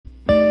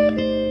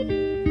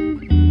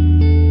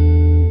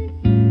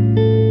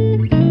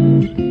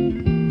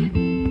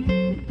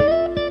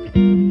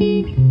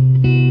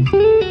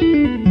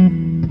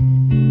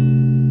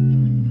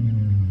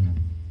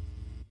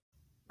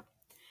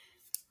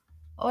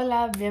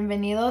Hola,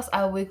 bienvenidos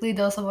a Weekly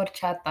Dose of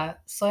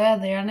Horchata. Soy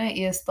Adriana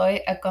y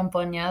estoy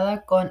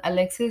acompañada con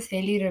Alexis,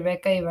 Hailey,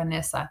 Rebecca y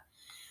Vanessa.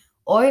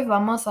 Hoy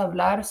vamos a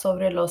hablar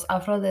sobre los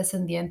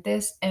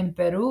afrodescendientes en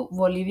Perú,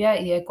 Bolivia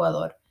y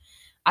Ecuador.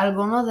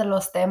 Algunos de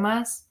los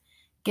temas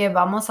que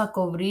vamos a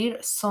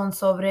cubrir son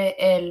sobre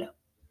el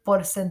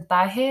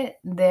porcentaje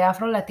de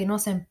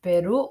afro-latinos en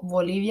Perú,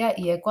 Bolivia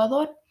y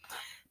Ecuador,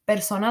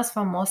 personas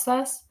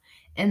famosas,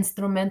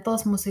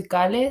 instrumentos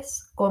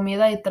musicales,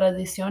 comida y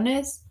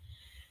tradiciones.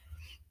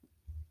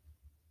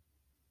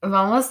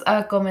 Vamos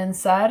a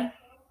comenzar.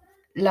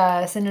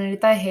 La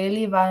señorita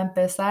Hailey va a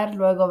empezar,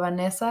 luego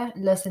Vanessa,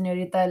 la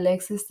señorita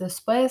Alexis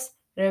después,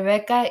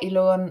 Rebecca y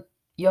luego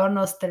yo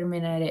nos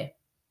terminaré.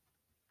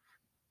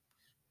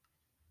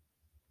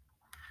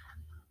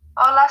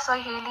 Hola,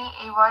 soy Hailey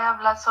y voy a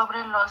hablar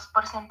sobre los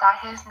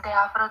porcentajes de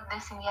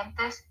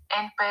afrodescendientes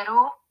en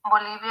Perú,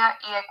 Bolivia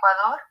y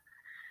Ecuador.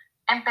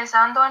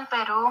 Empezando en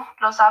Perú,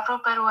 los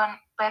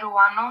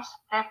afroperuanos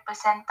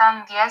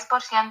representan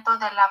 10%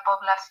 de la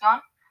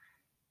población.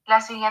 La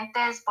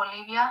siguiente es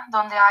Bolivia,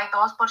 donde hay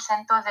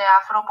 2% de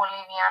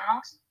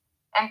afrobolivianos.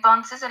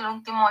 Entonces el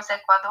último es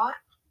Ecuador.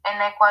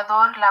 En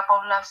Ecuador, la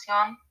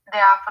población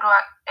de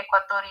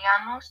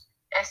afroecuatorianos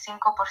es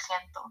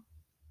 5%.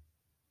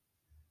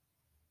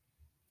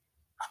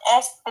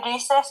 Es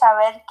triste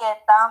saber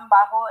que tan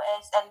bajo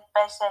es el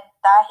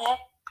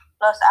porcentaje.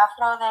 Los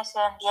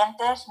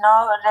afrodescendientes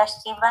no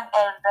reciben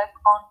el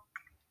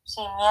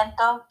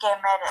reconocimiento que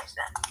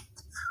merecen.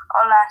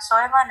 Hola,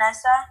 soy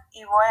Vanessa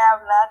y voy a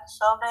hablar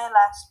sobre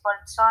las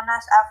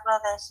personas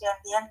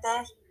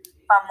afrodescendientes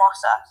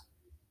famosas.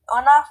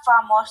 Una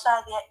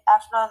famosa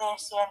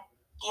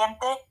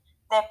afrodescendiente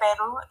de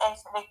Perú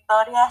es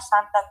Victoria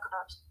Santa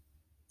Cruz.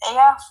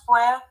 Ella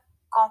fue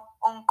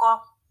un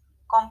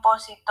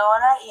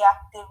compositora y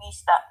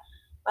activista.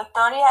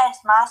 Victoria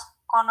es más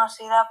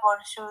conocida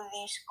por su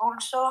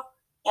discurso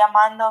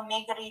llamando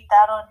Mi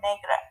Gritaron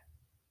Negra.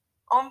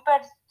 Un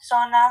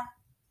persona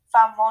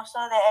famoso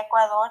de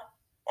Ecuador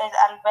es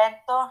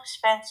Alberto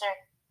Spencer.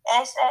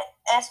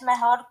 Es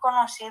mejor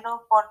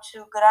conocido por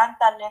su gran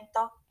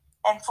talento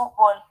en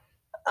fútbol.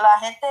 La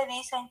gente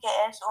dice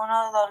que es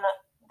uno de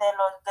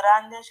los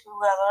grandes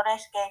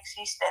jugadores que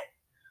existen.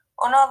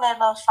 Uno de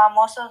los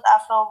famosos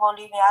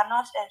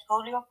afrobolivianos es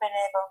Julio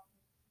Penedo.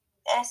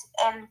 Es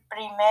el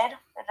primer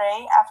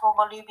rey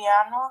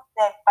afroboliviano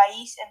del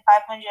país en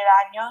 500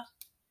 años.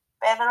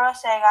 Pedro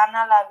se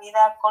gana la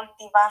vida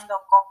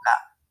cultivando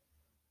coca.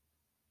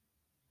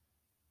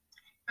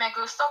 Me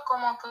gustó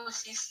cómo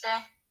pusiste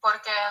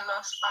porque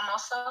los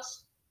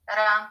famosos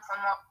eran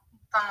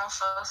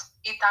famosos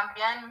y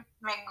también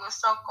me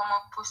gustó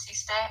cómo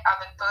pusiste a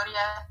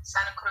Victoria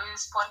Santa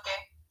Cruz porque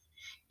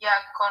ya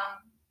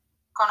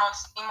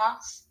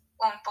conocimos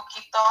un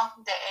poquito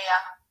de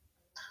ella.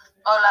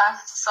 Hola,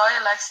 soy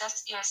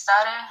Alexis y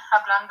estaré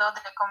hablando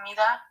de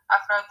comida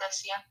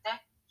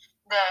afrodescendiente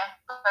de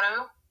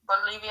Perú,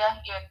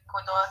 Bolivia y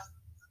Ecuador.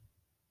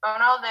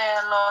 Uno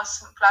de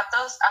los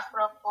platos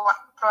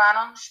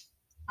afroperuanos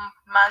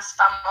más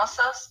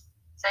famosos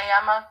se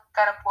llama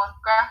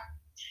carapulcra,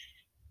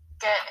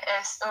 que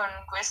es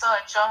un guiso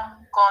hecho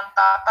con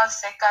papas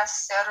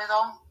secas,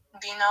 cerdo,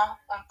 vino,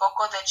 un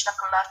poco de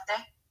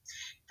chocolate,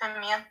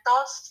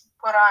 pimientos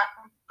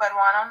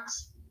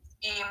peruanos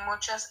y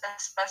muchas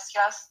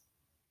especias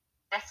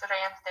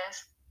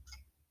diferentes.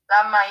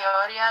 La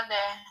mayoría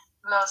de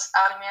los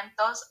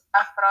alimentos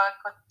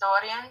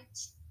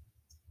afroecuatorianos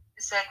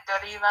se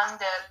derivan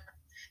del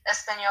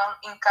español,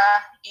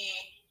 inca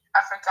y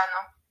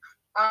africano.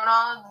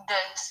 Uno de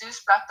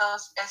sus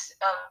platos es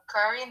el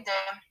curry de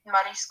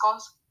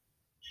mariscos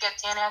que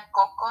tiene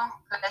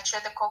coco,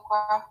 leche de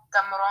coco,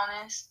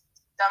 camarones,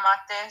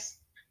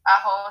 tomates,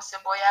 ajo,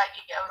 cebolla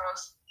y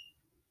arroz.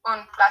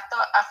 Un plato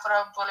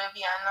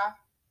afro-boliviano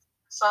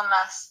son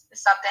las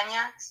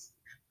salteñas.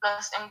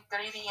 Los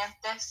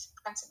ingredientes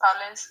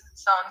principales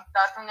son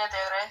carne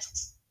de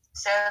res,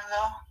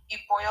 cerdo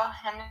y pollo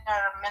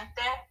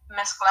generalmente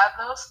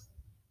mezclados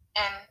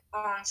en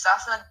una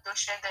salsa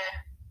dulce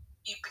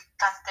y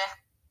picante.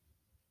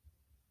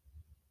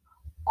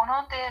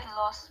 Uno de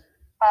los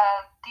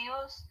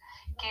platillos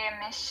que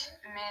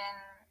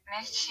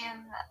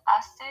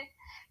mencionaste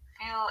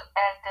fue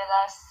el de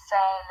las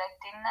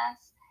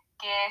latinas,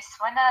 que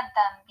suena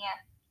tan bien.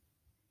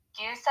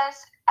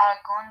 Quizás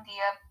algún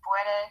día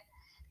pueda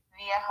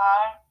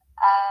viajar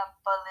a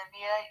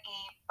Bolivia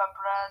y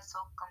probar su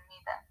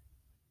comida.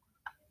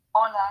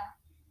 Hola,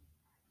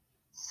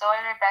 soy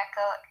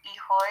Rebecca y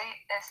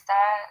hoy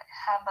estaré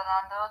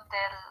hablando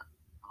de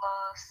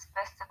los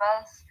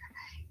festivales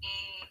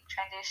y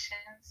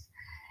tradiciones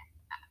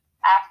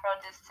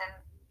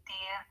afrodescendientes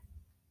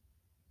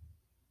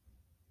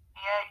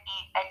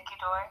y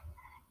Ecuador.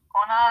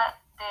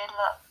 Una de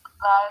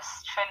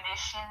las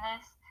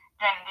tradiciones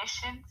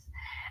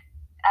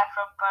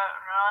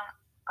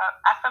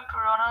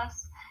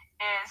afroperuanas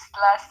es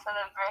la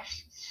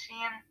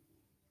celebración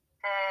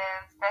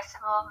del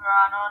Festival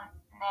Verano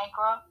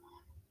Negro.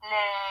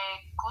 Le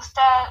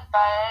gusta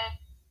bailar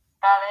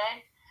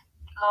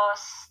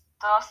los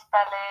dos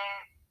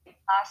ballets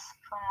más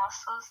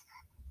famosos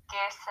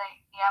que se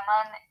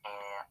llaman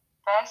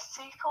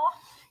Versijo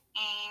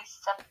y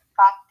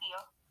Zapatio.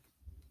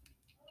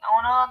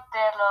 Uno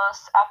de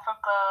los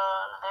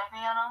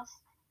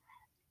afro-bolivianos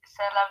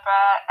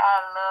celebra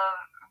a la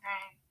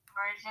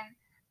Virgen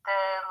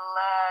de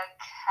la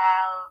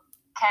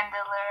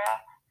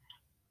Candelaria.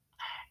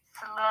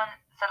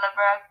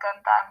 Celebra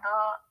cantando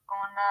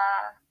una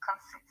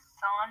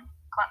canción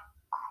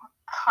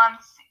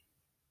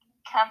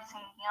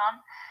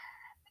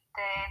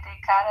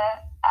dedicada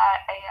a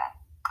ella.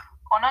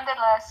 Una de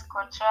las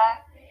culturas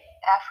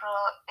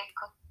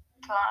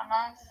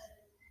afro-ecuatorianas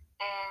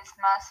es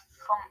más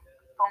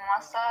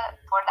famosa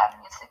por la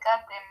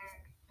música de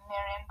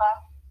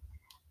marimba.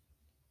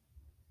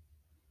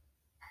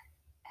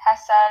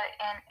 Hazar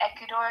en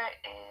Ecuador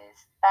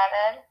es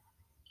bailar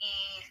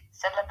y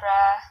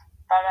celebrar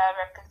para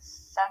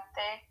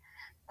representar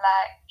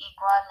la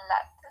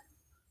igualdad.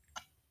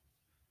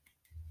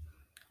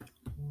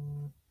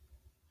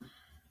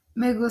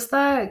 Me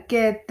gusta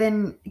que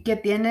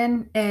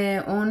tienen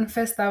un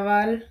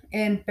festival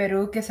en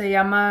Perú que se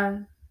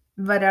llama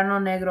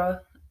Verano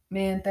Negro.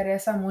 Me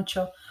interesa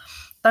mucho.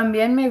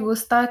 También me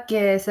gusta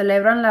que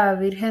celebran la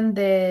Virgen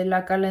de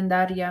la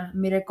Calendaria.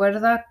 Me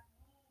recuerda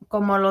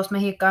como los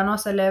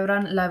mexicanos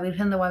celebran la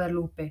Virgen de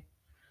Guadalupe.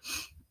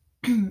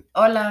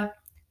 Hola,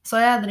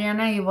 soy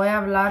Adriana y voy a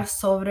hablar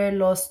sobre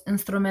los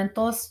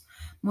instrumentos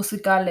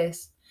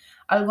musicales.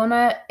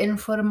 ¿Alguna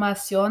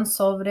información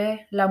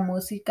sobre la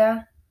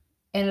música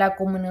en la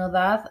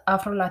comunidad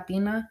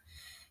afro-latina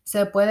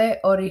se puede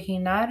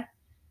originar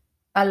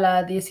a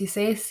la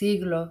 16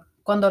 siglo,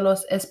 cuando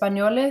los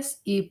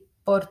españoles y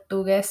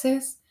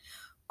portugueses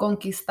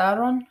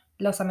conquistaron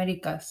las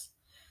Américas?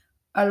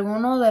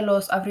 Algunos de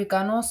los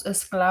africanos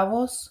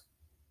esclavos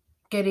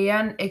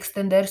querían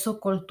extender su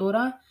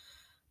cultura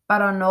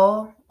para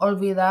no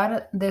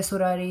olvidar de sus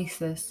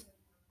raíces.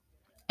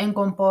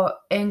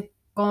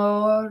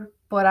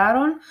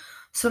 Incorporaron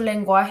su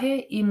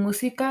lenguaje y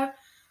música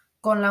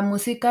con la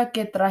música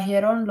que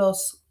trajeron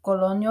los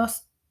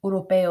colonios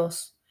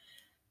europeos.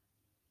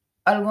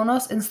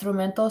 Algunos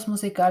instrumentos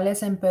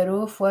musicales en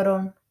Perú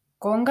fueron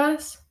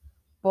congas,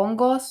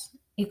 bongos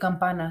y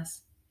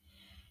campanas.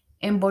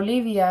 En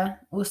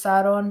Bolivia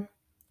usaron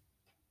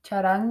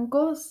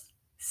charangos,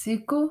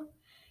 siku,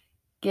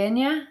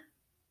 quenya,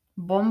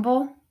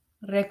 bombo,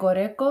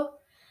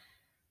 recoreco,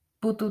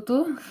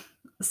 pututú,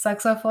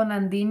 saxofón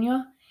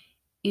andino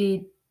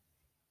y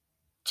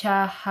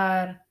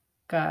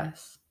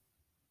chajarcas.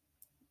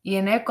 Y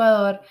en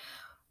Ecuador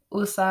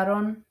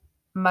usaron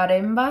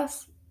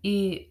marimbas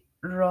y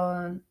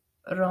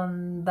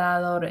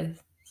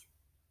rondadores.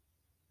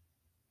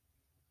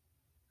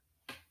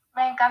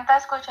 Me encanta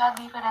escuchar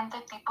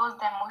diferentes tipos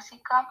de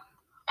música,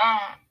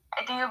 and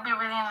I think it would be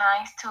really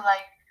nice to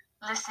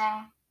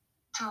listen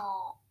to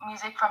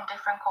music from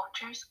different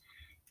cultures.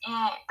 Y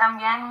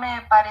también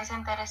me parece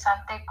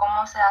interesante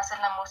cómo se hace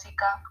la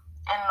música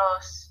en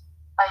los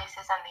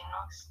países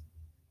andinos.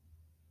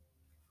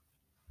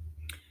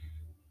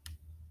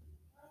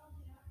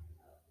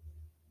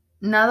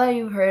 Now that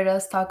you've heard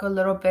us talk a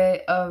little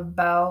bit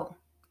about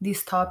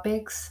these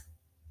topics,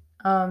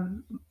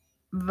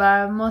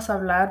 vamos a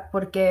hablar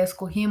porque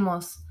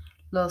escogimos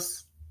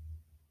los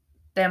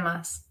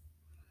temas.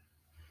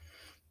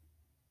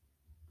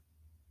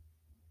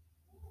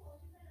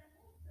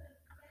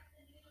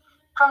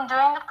 From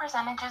doing the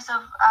percentages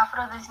of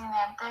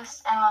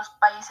afrodescendientes en los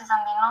países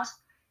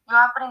andinos, yo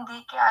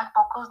aprendí que hay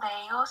pocos de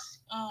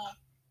ellos y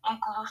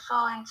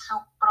incluso en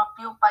su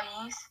propio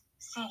país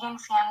siguen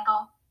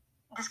siendo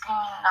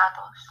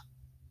discriminados.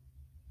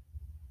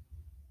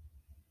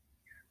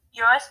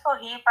 Yo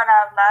escogí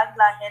para hablar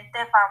la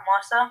gente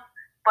famosa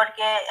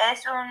porque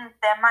es un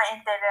tema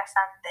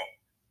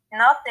interesante.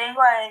 No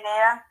tengo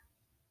idea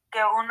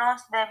que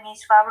unos de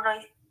mis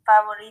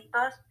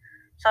favoritos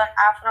son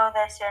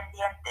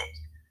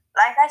afrodescendientes.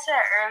 Like I said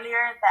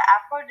earlier, the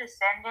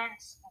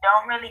Afrodescendants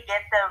don't really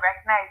get the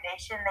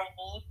recognition they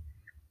need,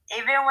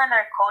 even when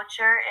their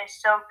culture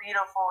is so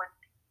beautiful,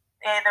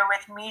 either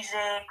with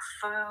music,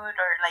 food,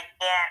 or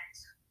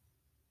dance.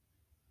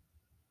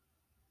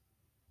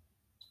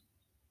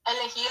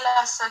 Elegí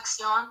la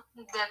sección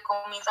de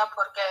comida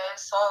porque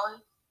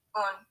soy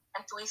un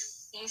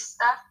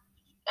entusiasta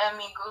y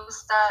me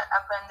gusta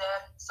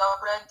aprender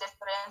sobre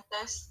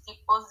diferentes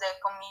tipos de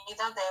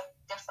comida de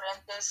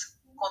diferentes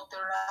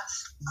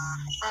culturas.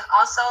 And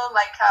also,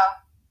 like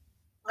how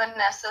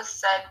Vanessa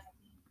said,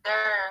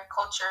 their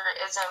culture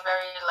isn't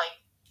very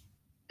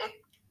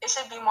it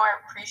should be more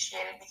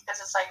appreciated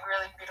because it's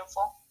really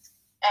beautiful.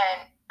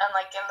 And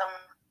unlike in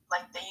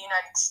the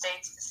United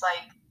States, it's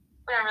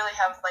we don't really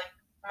have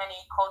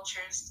many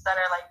cultures that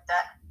are like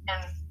that,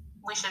 and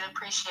we should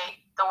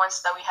appreciate the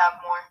ones that we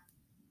have more.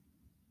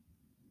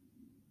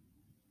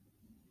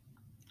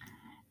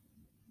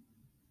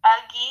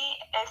 Aquí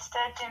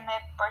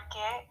tiene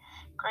porque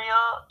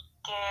creo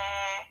que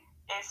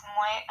es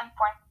muy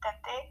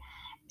importante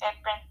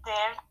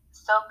aprender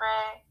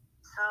sobre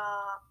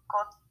sus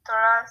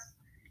culturas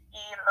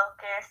y lo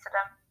que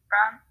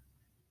celebran.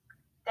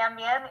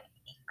 También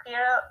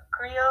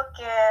creo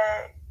que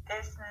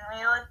es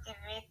muy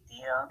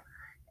divertido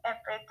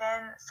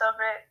aprender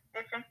sobre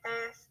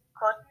diferentes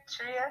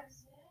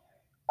culturas.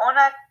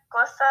 Una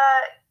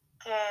cosa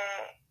que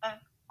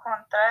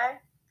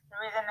encontré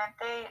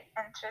realmente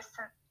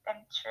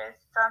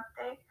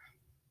interesante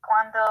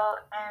cuando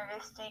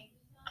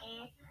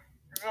investigué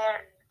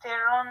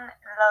fueron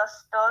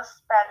los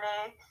dos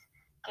ballets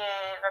que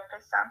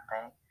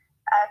representan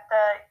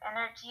alta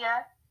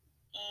energía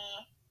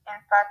y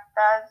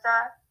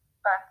enfatiza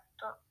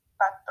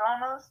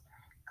patronos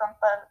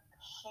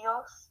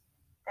complejos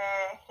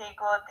de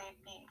juego de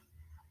vida.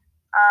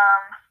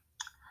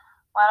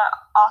 What I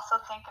also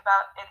think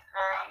about it's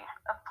very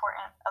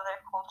important of their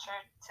culture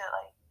to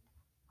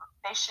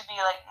they should be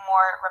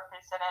more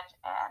represented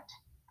and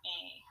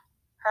be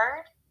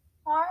heard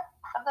more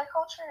of their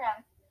culture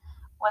and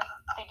what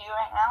they do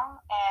right now.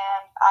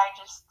 And I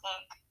just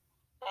think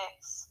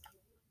it's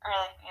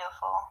really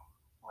beautiful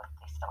what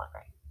they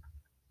celebrate.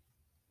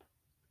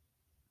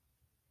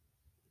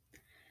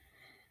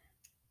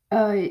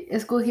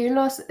 Escogí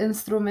los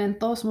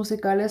instrumentos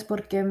musicales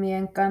porque me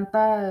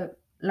encanta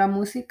la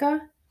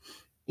música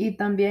y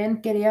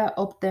también quería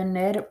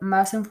obtener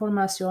más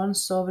información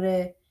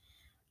sobre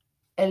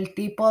el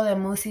tipo de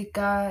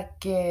música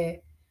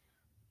que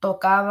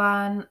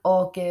tocaban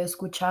o que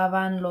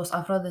escuchaban los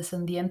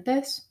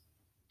afrodescendientes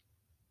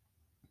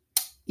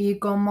y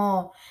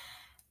cómo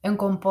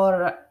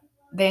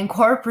they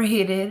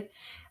incorporated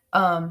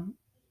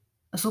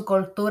su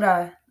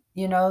cultura.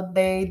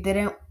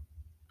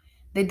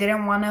 They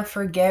didn't want to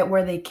forget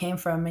where they came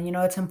from, and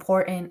it's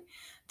important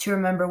to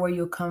remember where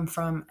you come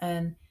from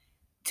and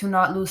to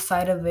not lose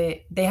sight of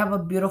it. They have a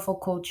beautiful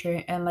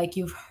culture, and like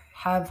you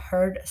have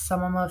heard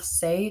some of us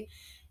say,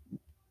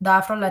 the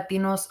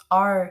Afro-Latinos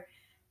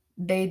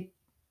they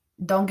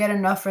don't get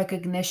enough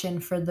recognition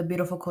for the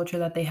beautiful culture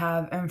that they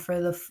have and for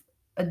the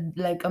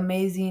like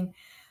amazing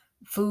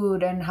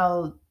food and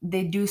how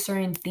they do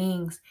certain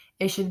things.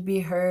 It should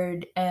be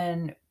heard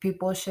and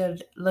people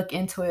should look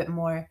into it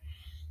more.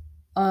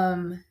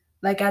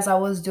 Like as I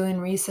was doing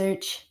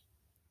research,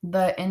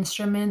 the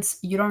instruments,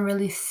 you don't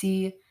really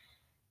see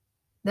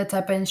the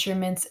type of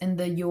instruments in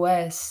the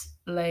US.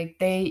 Like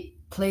they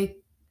play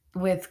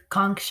with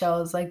conch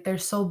shells, like they're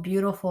so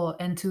beautiful,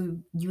 and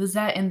to use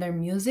that in their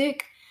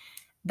music,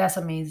 that's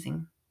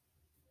amazing.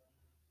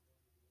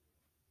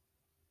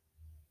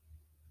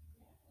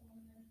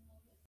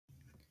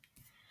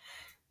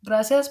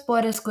 Gracias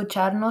por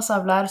escucharnos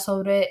hablar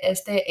sobre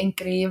este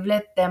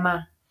increíble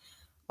tema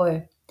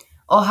hoy.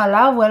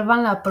 Ojalá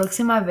vuelvan la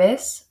próxima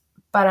vez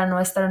para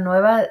nuestra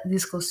nueva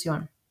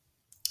discusión.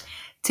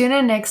 Tune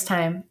in next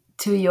time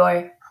to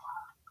your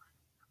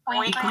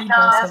Weekly dose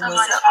dose of of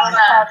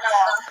Horchata.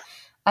 Horchata.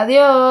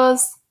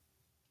 Adiós.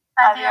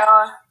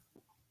 Adiós.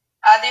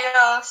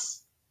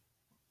 Adiós.